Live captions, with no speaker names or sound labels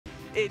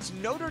It's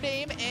Notre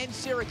Dame and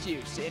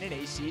Syracuse in an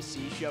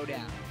ACC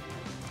showdown.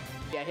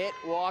 A hit,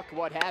 walk,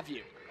 what have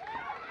you.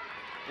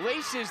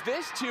 Laces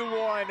this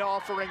 2-1,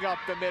 offering up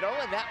the middle,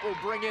 and that will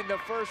bring in the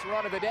first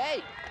run of the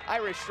day.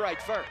 Irish strike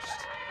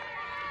first.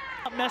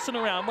 Not messing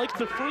around, like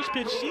the first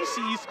pitch she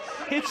sees,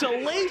 hits a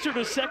laser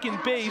to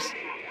second base.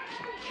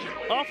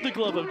 Off the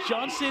glove of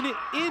Johnson,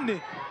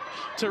 in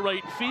to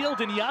right field,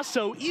 and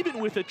Yasso, even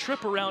with a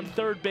trip around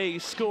third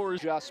base,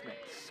 scores.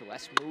 Adjustments,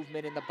 less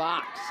movement in the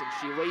box, and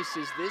she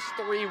laces this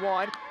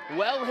 3-1,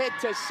 well hit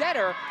to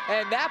center,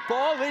 and that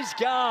ball is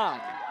gone.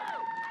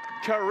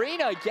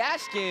 Karina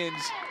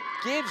Gaskins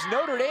gives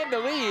Notre Dame the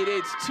lead.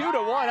 It's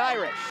 2-1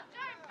 Irish.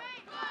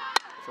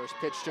 First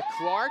pitch to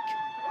Clark,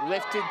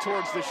 lifted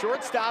towards the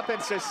shortstop,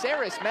 and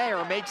Cesaris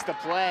Mayer makes the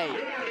play.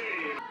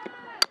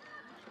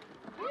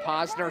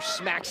 Posner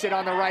smacks it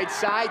on the right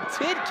side.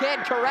 Tid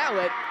can't corral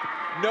it.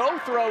 No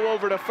throw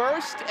over to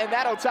first, and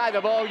that'll tie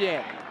the ball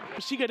game.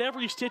 She got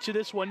every stitch of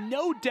this one,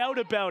 no doubt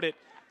about it.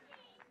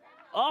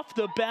 Off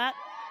the bat,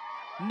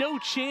 no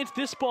chance.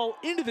 This ball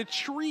into the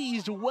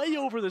trees, way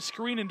over the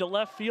screen into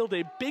left field.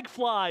 A big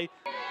fly.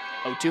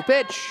 0-2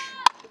 pitch.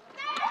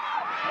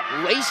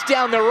 Laced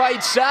down the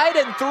right side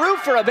and through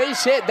for a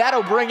base hit.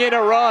 That'll bring in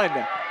a run.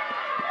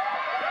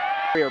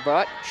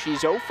 But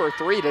she's 0 for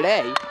 3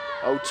 today.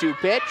 0-2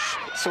 pitch,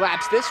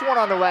 slaps this one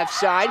on the left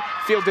side,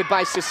 fielded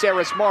by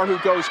Cesaris Mar, who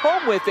goes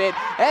home with it,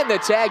 and the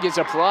tag is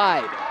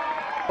applied.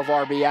 Of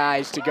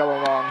RBIs to go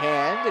along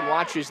hand, and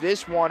watches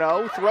this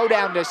 1-0, throw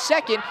down to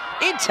second,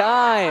 in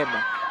time.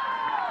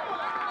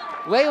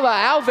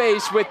 Layla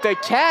Alves with the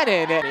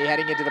cannon, and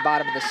heading into the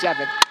bottom of the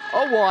 7th.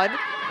 0-1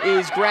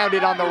 is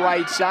grounded on the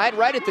right side,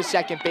 right at the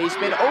second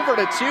baseman, over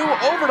to 2,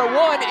 over to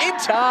 1, in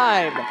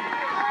time.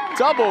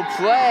 Double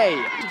play.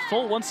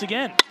 Full once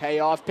again.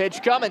 Payoff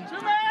pitch coming.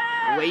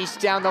 Laced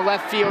down the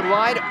left field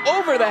line,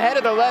 over the head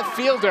of the left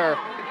fielder,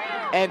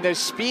 and the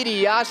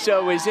speedy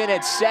Yasso is in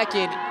at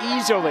second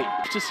easily.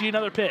 To see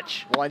another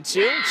pitch.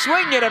 1-2,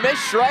 swing and a miss,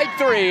 strike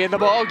 3, and the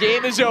ball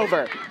game is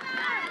over.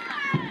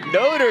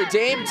 Notre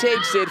Dame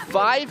takes it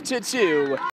 5-2.